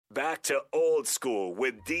Back to Old School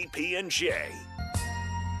with DP and J.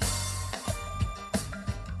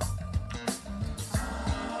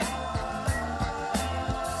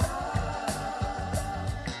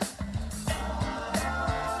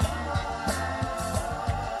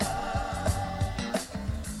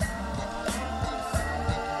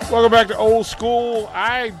 Welcome back to Old School.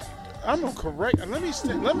 I'm gonna correct.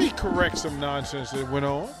 Let me correct some nonsense that went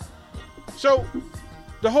on. So,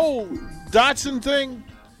 the whole Dotson thing,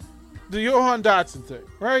 the Johan Dotson thing,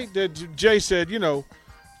 right? That Jay said,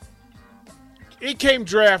 it came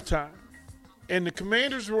draft time, and the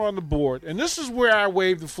Commanders were on the board, and this is where I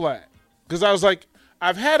waved the flag because I was like,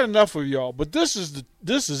 I've had enough of y'all, but this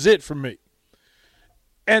is it for me.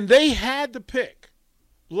 And they had the pick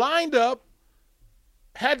lined up.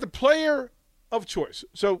 Had the player of choice.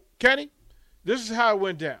 So, Kenny, this is how it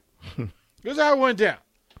went down.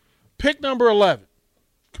 Pick number 11.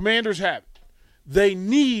 Commanders have it. They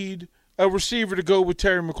need a receiver to go with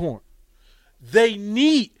Terry McLaurin. They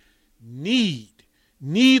need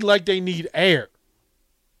like they need air.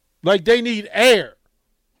 Like they need air.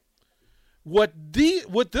 What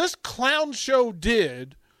this clown show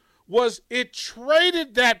did was it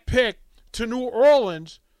traded that pick to New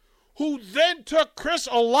Orleans, who then took Chris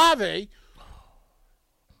Olave,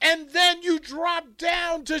 and then you drop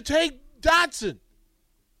down to take Dotson.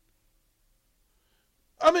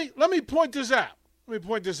 I mean, let me point this out.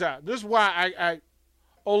 This is why I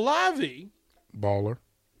Olave. Baller.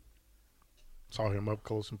 Saw him up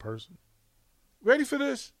close in person. Ready for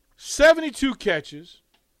this? 72 catches,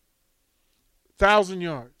 1,000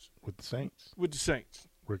 yards. With the Saints.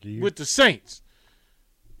 Rookie year. With the Saints.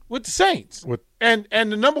 And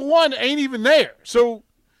the number one ain't even there. So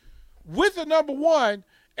with the number one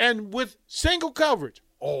and with single coverage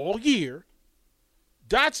all year,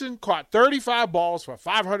 Dotson caught 35 balls for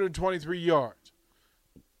 523 yards.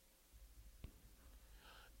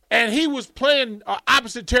 And he was playing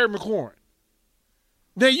opposite Terry McLaurin.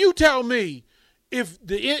 Now you tell me if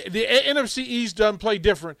the NFC East doesn't play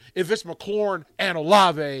different if it's McLaurin and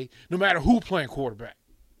Olave, no matter who playing quarterback.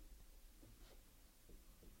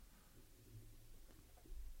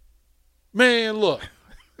 Man, look.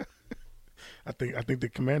 I think the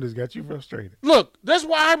Commanders got you frustrated. Look, that's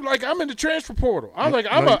why I'm in the transfer portal. I'm an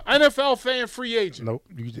NFL fan, free agent. Nope,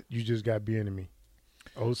 you just got Bieniemy.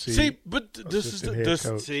 OC. See, but this is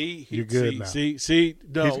You're good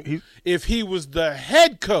now. No. If he was the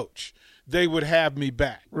head coach, they would have me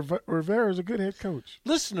back. Rivera's a good head coach.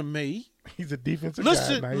 Listen to me. He's a defensive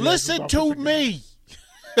guy. Listen to me.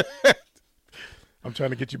 I'm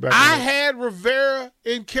trying to get you back. I had Rivera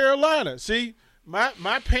in Carolina. See,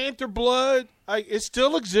 my Panther blood, it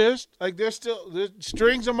still exists. There's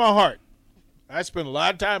strings in my heart. I spent a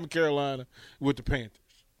lot of time in Carolina with the Panthers.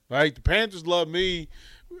 Right? The Panthers love me.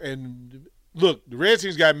 And look, the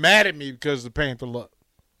Redskins got mad at me because of the Panther love.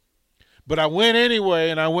 But I went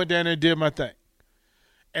anyway, and I went down there and did my thing.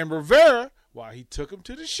 And Rivera, while he took him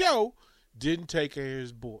to the show, didn't take care of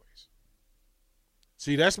his boys.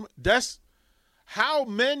 See, that's how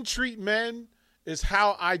men treat men is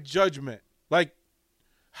how I judge men. Like,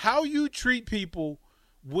 how you treat people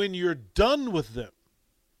when you're done with them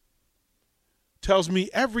tells me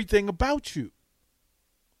everything about you.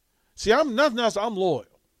 See, I'm nothing else. I'm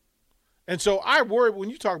loyal. And so I worry when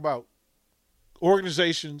you talk about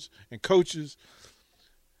organizations and coaches,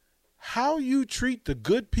 how you treat the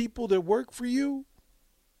good people that work for you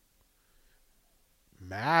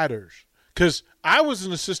matters. Because I was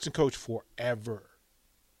an assistant coach forever.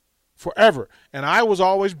 And I was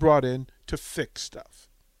always brought in to fix stuff.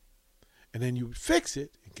 And then you would fix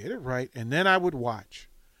it and get it right. And then I would watch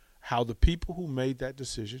how the people who made that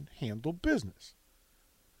decision handle business.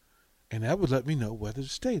 And that would let me know whether to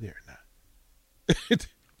stay there or not.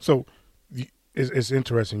 So it's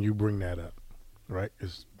interesting you bring that up, right?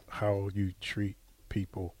 It's how you treat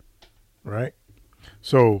people, right?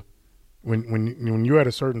 So when you're at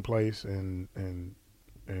a certain place and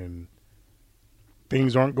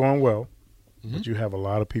things aren't going well, but you have a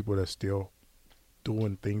lot of people that's still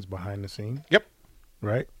doing things behind the scenes. Yep.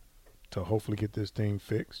 Right? To hopefully get this thing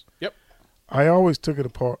fixed. Yep. I always took it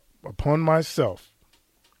upon myself,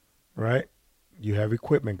 right? You have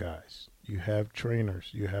equipment guys. You have trainers.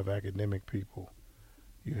 You have academic people.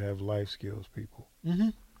 You have life skills people. Mm-hmm.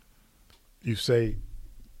 You say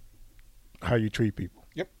how you treat people.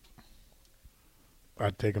 Yep.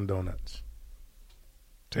 I'd take them donuts.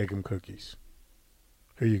 Take them cookies.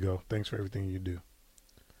 Here you go. Thanks for everything you do.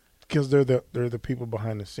 Because they're the people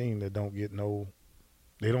behind the scene that don't get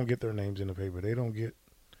their names in the paper. They don't get,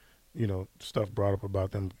 stuff brought up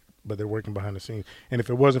about them, but they're working behind the scenes. And if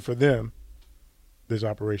it wasn't for them, this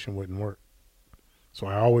operation wouldn't work. So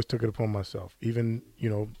I always took it upon myself. Even,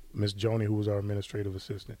 Miss Joni, who was our administrative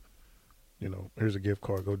assistant, here's a gift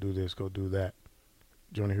card. Go do this. Go do that.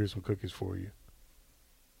 Joni, here's some cookies for you.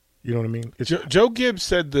 You know what I mean? Joe Gibbs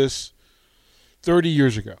said this 30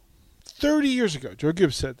 years ago. 30 years ago, Joe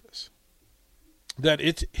Gibbs said this, that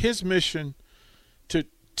it's his mission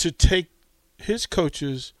to take his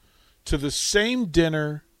coaches to the same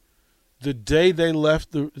dinner the day they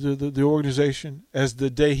left the organization as the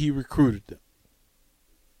day he recruited them.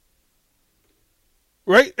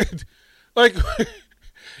 Right? Like,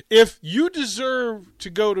 if you deserve to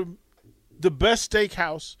go to the best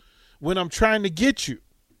steakhouse when I'm trying to get you,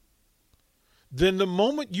 then the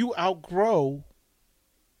moment you outgrow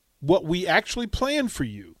what we actually planned for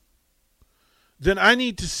you, then I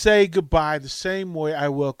need to say goodbye the same way I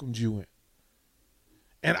welcomed you in.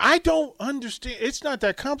 And I don't understand. It's not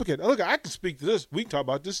that complicated. Look, I can speak to this. We can talk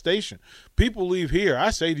about this station. People leave here.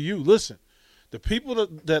 I say to you, listen, the people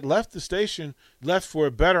that left the station left for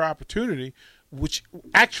a better opportunity, which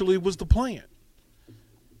actually was the plan.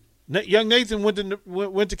 Young Nathan went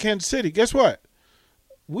to Kansas City. Guess what?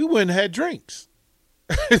 We went and had drinks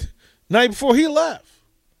night before he left.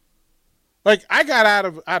 Like, I got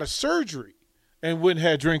out of surgery and went and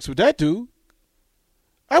had drinks with that dude.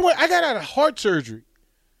 I got out of heart surgery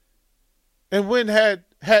and went and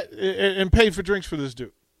and paid for drinks for this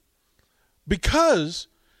dude, because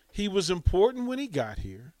he was important when he got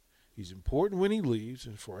here. He's important when he leaves,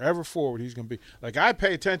 and forever forward he's going to be. Like, I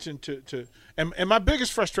pay attention to and my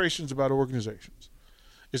biggest frustrations about organizations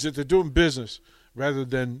is that they're doing business rather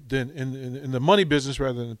than in the money business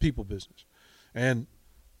rather than the people business. And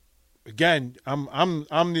again,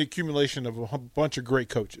 I'm the accumulation of a bunch of great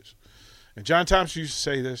coaches. And John Thompson used to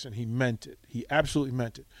say this, and he meant it. He absolutely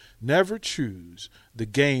meant it. Never choose the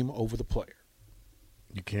game over the player.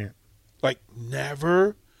 You can't. Like,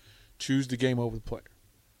 never choose the game over the player.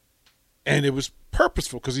 And it was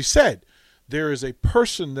purposeful, because he said, there is a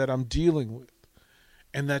person that I'm dealing with,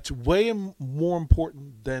 and that's way more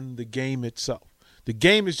important than the game itself. The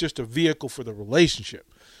game is just a vehicle for the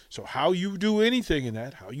relationship. So how you do anything in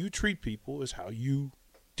that, how you treat people, is how you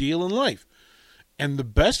deal in life. And the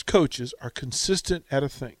best coaches are consistent at a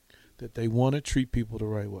thing, that they want to treat people the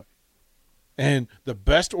right way. And the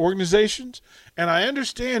best organizations, and I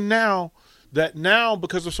understand now that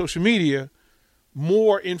because of social media,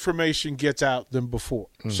 more information gets out than before.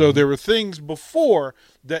 Mm-hmm. So there were things before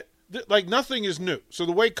that like, nothing is new. So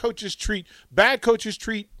the way bad coaches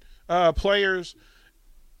treat players,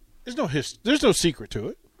 there's no secret to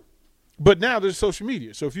it. But now there's social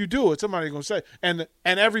media. So if you do it, somebody's going to say, and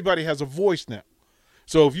everybody has a voice now.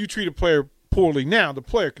 So if you treat a player poorly now, the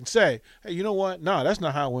player can say, hey, you know what? No, that's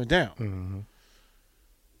not how it went down. Mm-hmm.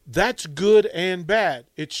 That's good and bad.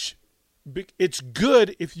 It's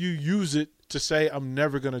good if you use it to say, I'm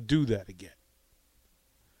never going to do that again.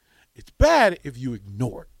 It's bad if you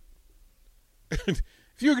ignore it.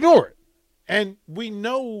 If you ignore it. And we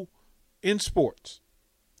know in sports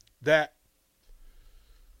that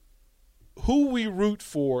who we root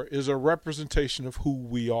for is a representation of who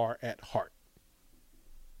we are at heart.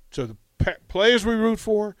 So the players we root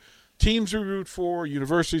for, teams we root for,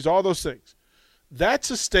 universities, all those things.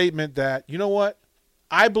 That's a statement that, you know what?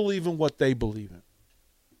 I believe in what they believe in.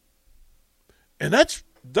 And that's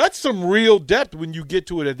some real depth when you get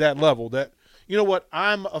to it at that level, that, you know what?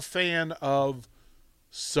 I'm a fan of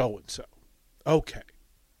so-and-so. Okay.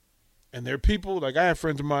 And there are people, like I have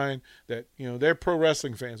friends of mine that, they're pro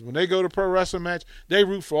wrestling fans. When they go to pro wrestling match, they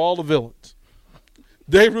root for all the villains.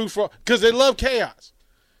 They root for, because they love chaos.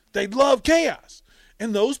 They love chaos.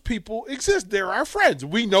 And those people exist. They're our friends.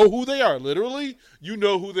 We know who they are. Literally, you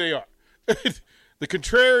know who they are. The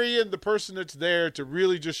contrarian, the person that's there to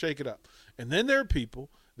really just shake it up. And then there are people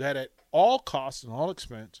that at all costs and all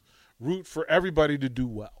expense root for everybody to do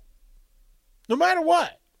well. No matter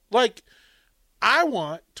what. Like, I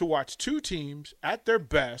want to watch two teams at their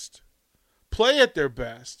best, play at their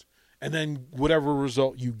best, and then whatever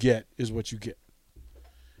result you get is what you get.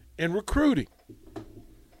 In recruiting,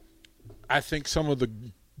 I think some of the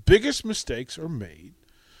biggest mistakes are made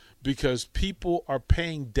because people are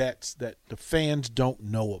paying debts that the fans don't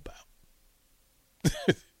know about.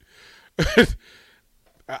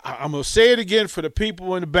 I'm going to say it again for the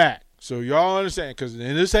people in the back so y'all understand, because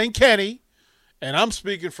this ain't Kenny, and I'm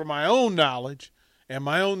speaking from my own knowledge and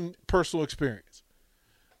my own personal experience,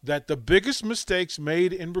 that the biggest mistakes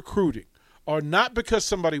made in recruiting are not because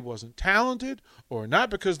somebody wasn't talented or not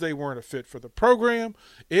because they weren't a fit for the program.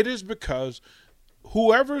 It is because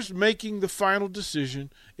whoever's making the final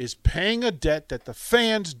decision is paying a debt that the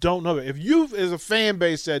fans don't know. If you, as a fan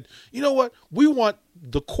base, said, you know what, we want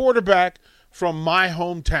the quarterback from my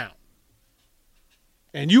hometown,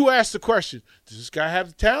 and you ask the question, does this guy have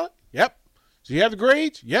the talent? Yep. Does he have the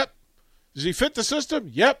grades? Yep. Does he fit the system?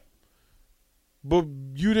 Yep. But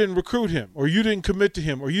you didn't recruit him, or you didn't commit to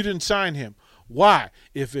him, or you didn't sign him. Why?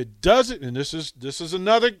 If it doesn't, and this is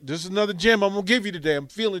another gem I'm gonna give you today. I'm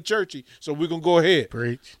feeling churchy, so we're gonna go ahead.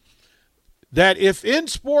 Preach. That if in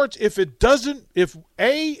sports, if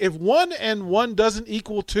 1 and 1 doesn't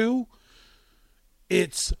equal 2,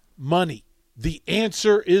 it's money. The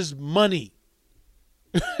answer is money.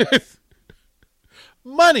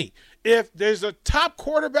 Money. If there's a top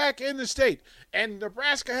quarterback in the state, and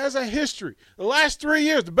Nebraska has a history, the last 3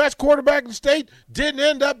 years, the best quarterback in the state didn't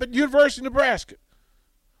end up at University of Nebraska.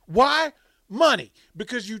 Why? Money.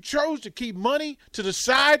 Because you chose to keep money to the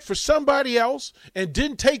side for somebody else and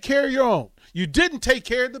didn't take care of your own. You didn't take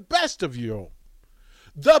care of the best of your own.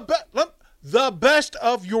 The best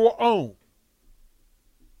of your own.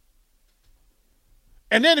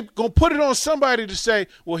 And then going to put it on somebody to say,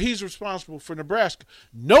 well, he's responsible for Nebraska.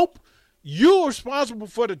 Nope. You're responsible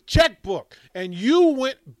for the checkbook. And you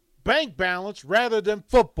went bank balance rather than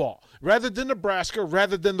football, rather than Nebraska,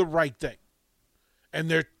 rather than the right thing.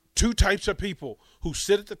 And there are two types of people who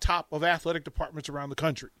sit at the top of athletic departments around the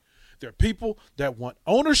country. There are people that want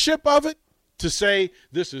ownership of it, to say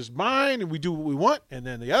this is mine and we do what we want. And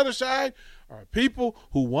then the other side are people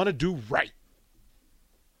who want to do right.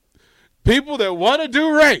 People that want to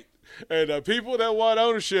do right, and people that want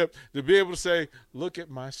ownership to be able to say, look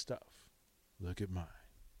at my stuff. Look at mine.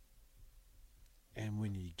 And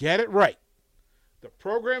when you get it right, the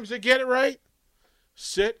programs that get it right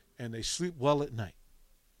sit and they sleep well at night.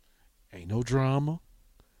 Ain't no drama.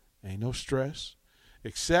 Ain't no stress.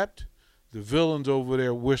 Except the villains over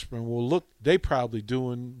there whispering, well, look, they probably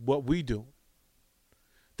doing what we do.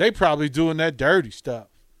 They probably doing that dirty stuff.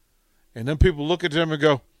 And then people look at them and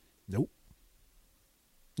go, nope.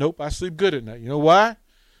 Nope, I sleep good at night. You know why?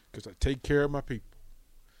 Because I take care of my people.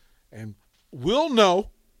 And we'll know,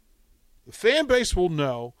 the fan base will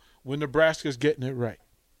know when Nebraska's getting it right.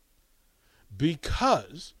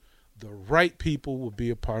 Because the right people will be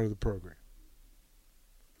a part of the program.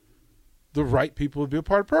 The right people will be a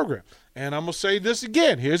part of the program. And I'm going to say this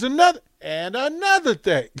again. Here's another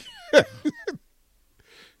thing.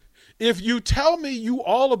 If you tell me you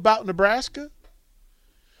all about Nebraska,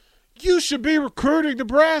 you should be recruiting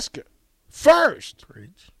Nebraska first.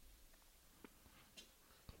 Preach.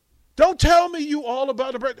 Don't tell me you all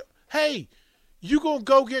about Nebraska. Hey, you going to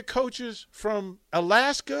go get coaches from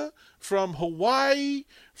Alaska, from Hawaii,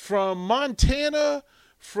 from Montana,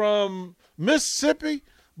 from Mississippi,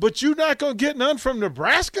 but you're not going to get none from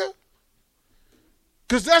Nebraska?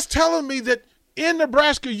 Because that's telling me that in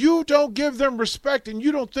Nebraska you don't give them respect and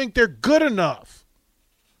you don't think they're good enough.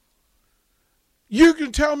 You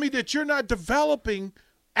can tell me that you're not developing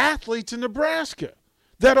athletes in Nebraska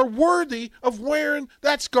that are worthy of wearing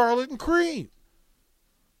that scarlet and cream.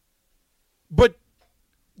 But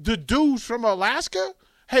the dudes from Alaska,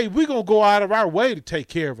 hey, we're going to go out of our way to take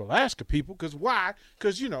care of Alaska people. Because why?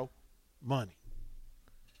 Because, money.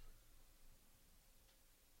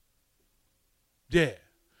 Yeah.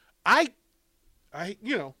 I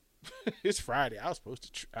it's Friday. I was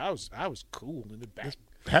supposed to, I was cool in the back.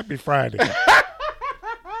 Happy Friday.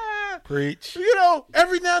 Preach.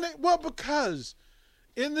 Every now and then, well, because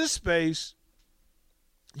in this space,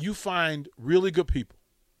 you find really good people.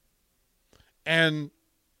 And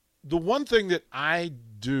the one thing that I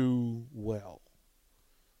do well,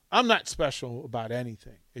 I'm not special about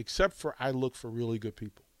anything, except for I look for really good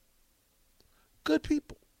people. Good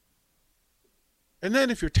people. And then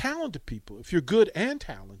if you're talented people, if you're good and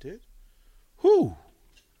talented, we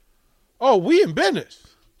in business.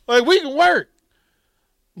 Like, we can work.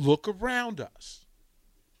 Look around us.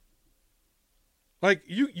 Like,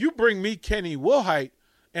 you bring me Kenny Wilhite,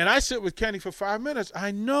 and I sit with Kenny for 5 minutes.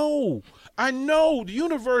 I know. The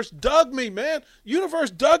universe dug me, man. The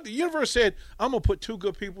universe said, I'm going to put two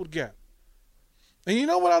good people together. And you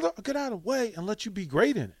know what? I'll get out of the way and let you be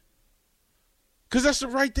great in it. Because that's the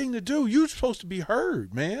right thing to do. You're supposed to be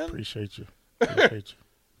heard, man. Appreciate you.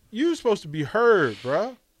 You're supposed to be heard,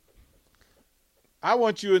 bro. I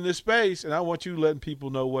want you in this space, and I want you letting people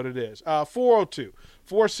know what it is.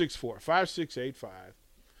 402-464-5685.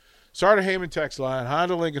 Sartor Hamann text line,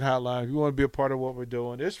 Honda Lincoln hotline. If you want to be a part of what we're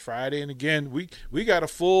doing, it's Friday. And, again, we got a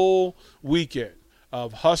full weekend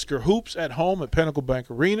of Husker hoops at home at Pinnacle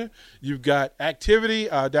Bank Arena. You've got activity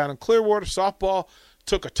down in Clearwater, softball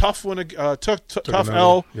took a tough one, tough another,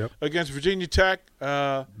 L yep. against Virginia Tech.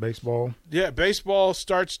 Baseball. Yeah, baseball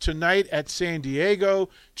starts tonight at San Diego.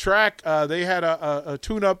 Track, they had a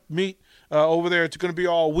tune-up meet over there. It's going to be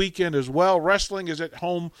all weekend as well. Wrestling is at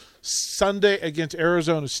home Sunday against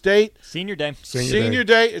Arizona State. Senior day. Senior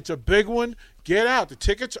day. It's a big one. Get out. The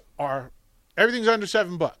tickets are – everything's under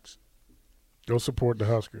 $7. Go support the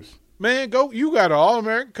Huskers. Man, go! You got an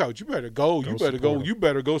All-American coach. You better go. You better go. support him. You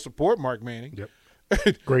better go support Mark Manning. Yep.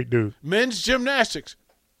 Great dude. Men's gymnastics,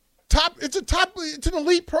 It's an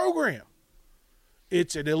elite program.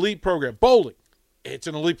 It's an elite program. Bowling, it's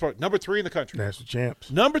an elite program. Number 3 in the country. National champs.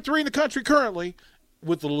 Number 3 in the country currently,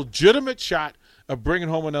 with a legitimate shot of bringing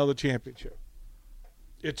home another championship.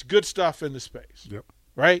 It's good stuff in the space. Yep.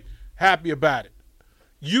 Right? Happy about it.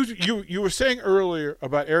 You were saying earlier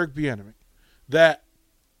about Eric Bieniemy that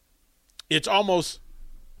it's almost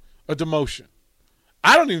a demotion.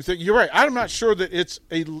 I don't even think – you're right. I'm not sure that it's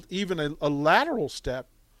even a lateral step.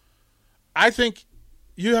 I think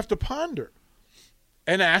you have to ponder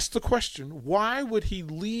and ask the question, why would he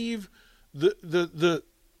leave the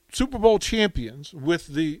Super Bowl champions with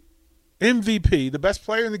the MVP, the best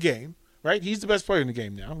player in the game, right? He's the best player in the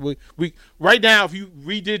game now. We right now, if you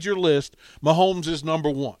redid your list, Mahomes is number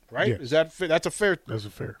 1, right? Yes. Is that fair? That's a fair – That's a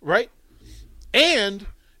fair. Right? And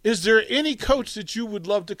 – is there any coach that you would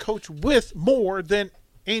love to coach with more than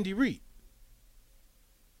Andy Reid?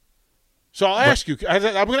 So I'll ask you. I'm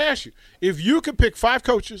going to ask you. If you could pick 5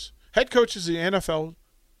 coaches, head coaches in the NFL,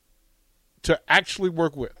 to actually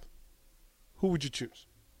work with, who would you choose?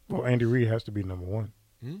 Well, Andy Reid has to be number 1.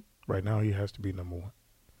 Hmm? Right now, he has to be number 1.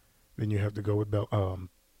 Then you have to go with the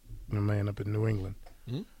man up in New England.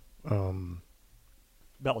 Hmm?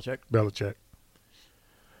 Belichick.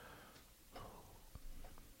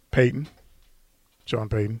 Peyton, Sean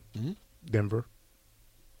Payton, Mm-hmm. Denver.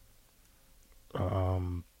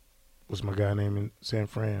 What's my guy name in San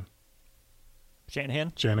Fran?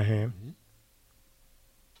 Shanahan. Mm-hmm.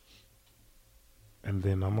 And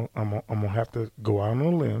then I'm gonna have to go out on a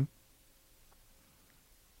limb.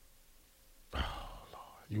 Oh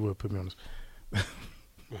Lord, you would put me on this.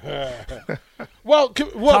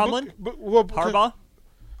 Tomlin? Harbaugh?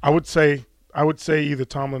 I would say either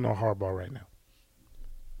Tomlin or Harbaugh right now.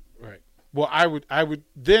 Right. Well, I would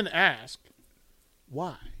then ask,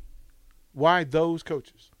 why? Why those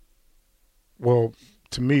coaches? Well,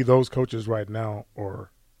 to me, those coaches right now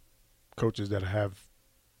are coaches that have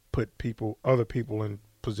put other people in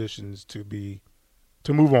positions to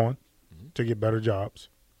move on, to get better jobs.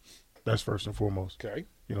 That's first and foremost. Okay.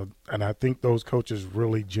 And I think those coaches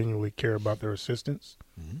really genuinely care about their assistants,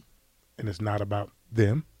 and it's not about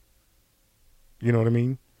them. You know what I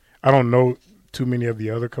mean? I don't know too many of the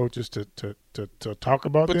other coaches to talk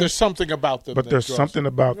about them. But there's something about them. But there's something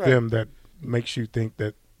about them that makes you think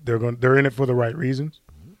that they're in it for the right reasons,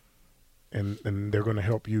 and they're going to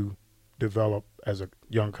help you develop as a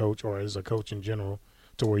young coach or as a coach in general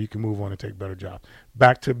to where you can move on and take better jobs.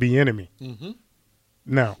 Back to Bieniemy. Mm-hmm.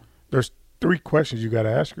 Now, there's 3 questions you got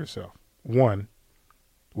to ask yourself. 1,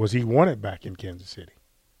 was he wanted back in Kansas City?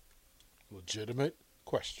 Legitimate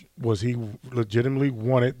question. Was he legitimately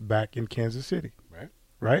wanted back in Kansas City?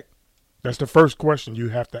 Right. That's the first question you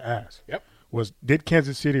have to ask. Yep. Did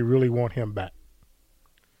Kansas City really want him back?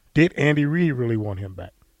 Did Andy Reid really want him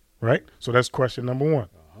back? Right? So that's question number 1.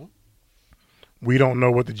 Uh-huh. We don't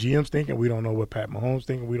know what the GM's thinking. We don't know what Pat Mahomes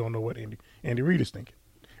thinking. We don't know what Andy Reid is thinking.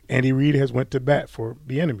 Andy Reid has went to bat for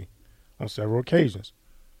Bieniemy on several occasions,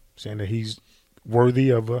 saying that he's worthy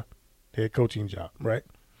of a head coaching job, right?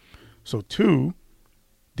 So 2,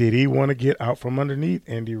 did he want to get out from underneath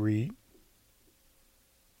Andy Reid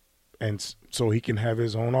and so he can have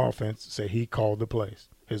his own offense, say he called the plays,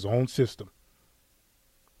 his own system,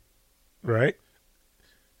 right?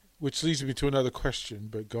 Which leads me to another question,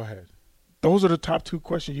 but go ahead. Those are the top 2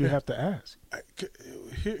 questions you have to ask.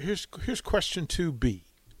 Here's question 2B.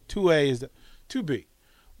 2A is that 2B.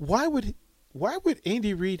 Why would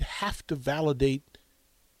Andy Reid have to validate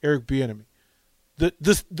Eric Bieniemy?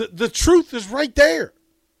 The truth is right there.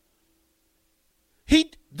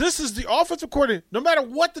 This is the offensive coordinator. No matter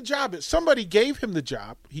what the job is, somebody gave him the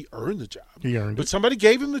job. He earned the job. But somebody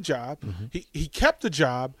gave him the job. Mm-hmm. He kept the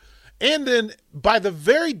job. And then by the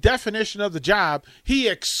very definition of the job, he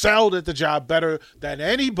excelled at the job better than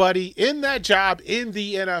anybody in that job in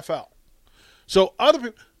the NFL. So other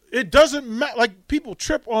people, it doesn't matter. Like, people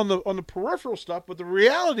trip on the peripheral stuff, but the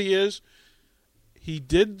reality is he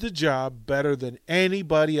did the job better than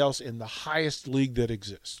anybody else in the highest league that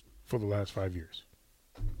exists. For the last 5 years.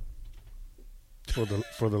 for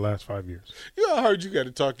the last 5 years. You know, I heard you got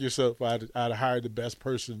to talk yourself out of hire the best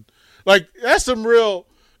person. Like, that's some real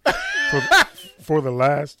for the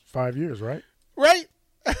last 5 years, right? Right.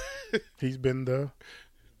 He's been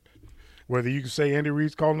whether you can say Andy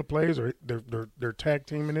Reid's calling the plays or they're tag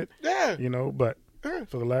teaming it. Yeah. You know, but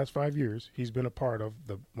for the last 5 years, he's been a part of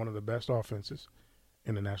one of the best offenses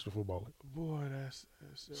in the National Football League. Boy, that's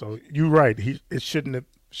so you're right. It shouldn't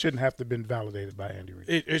have to been validated by Andy Reid.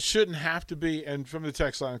 It shouldn't have to be. And from the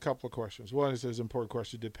text line, a couple of questions. One is an important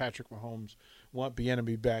question: did Patrick Mahomes want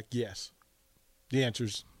Bieniemy back? Yes. The answer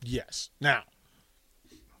is yes. Now,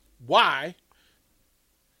 why?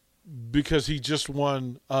 Because he just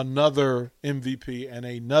won another MVP and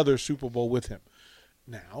another Super Bowl with him.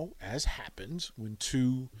 Now, as happens when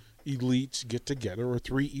two elites get together or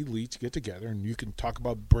three elites get together, and you can talk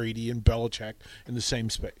about Brady and Belichick in the same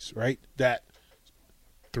space, right? That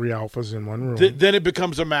three alphas in one room. Then it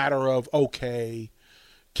becomes a matter of, okay,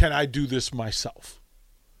 can I do this myself?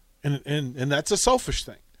 And that's a selfish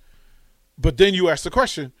thing. But then you ask the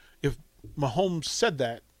question, if Mahomes said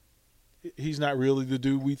that, he's not really the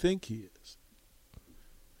dude we think he is.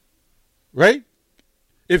 Right?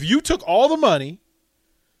 If you took all the money,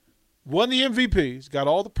 won the MVPs, got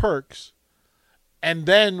all the perks, and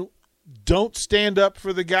then don't stand up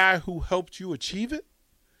for the guy who helped you achieve it,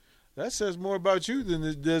 that says more about you than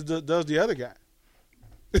it does the other guy.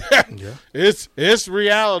 Yeah. It's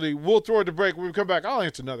reality. We'll throw it to break. When we come back, I'll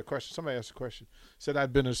answer another question. Somebody asked a question. Said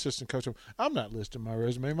I'd been an assistant coach. I'm not listing my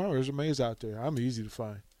resume. My resume is out there. I'm easy to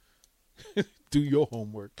find. Do your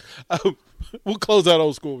homework. We'll close out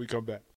old school when we come back.